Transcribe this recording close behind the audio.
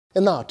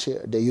And now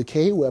to the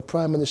UK, where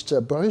Prime Minister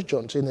Boris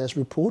Johnson has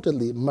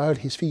reportedly married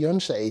his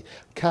fiancée,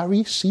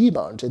 Carrie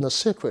Symonds, in a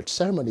secret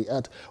ceremony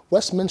at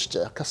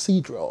Westminster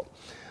Cathedral.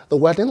 The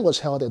wedding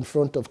was held in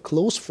front of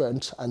close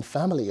friends and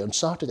family on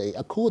Saturday,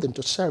 according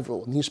to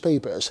several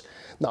newspapers.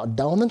 Now,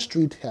 Downing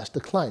Street has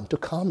declined to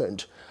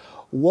comment.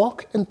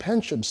 Work and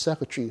Pension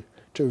Secretary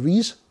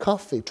Therese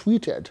Coffey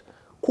tweeted,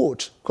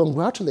 quote,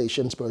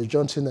 "Congratulations, Boris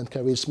Johnson and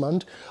Carrie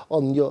Symonds,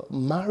 on your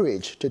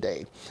marriage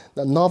today."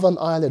 The Northern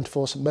Ireland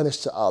First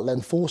Minister Alan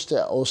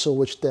Foster also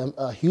wished them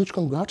a huge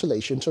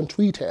congratulations on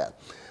Twitter.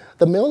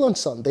 The Mail on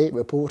Sunday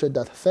reported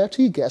that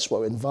 30 guests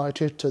were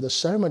invited to the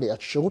ceremony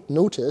at short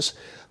notice,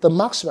 the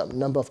maximum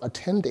number of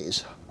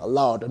attendees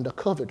allowed under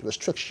COVID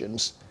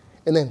restrictions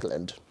in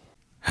England.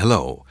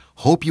 Hello,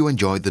 hope you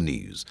enjoyed the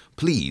news.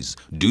 Please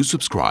do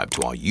subscribe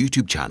to our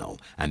YouTube channel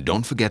and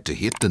don't forget to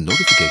hit the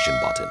notification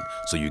button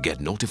so you get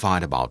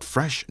notified about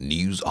fresh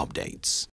news updates.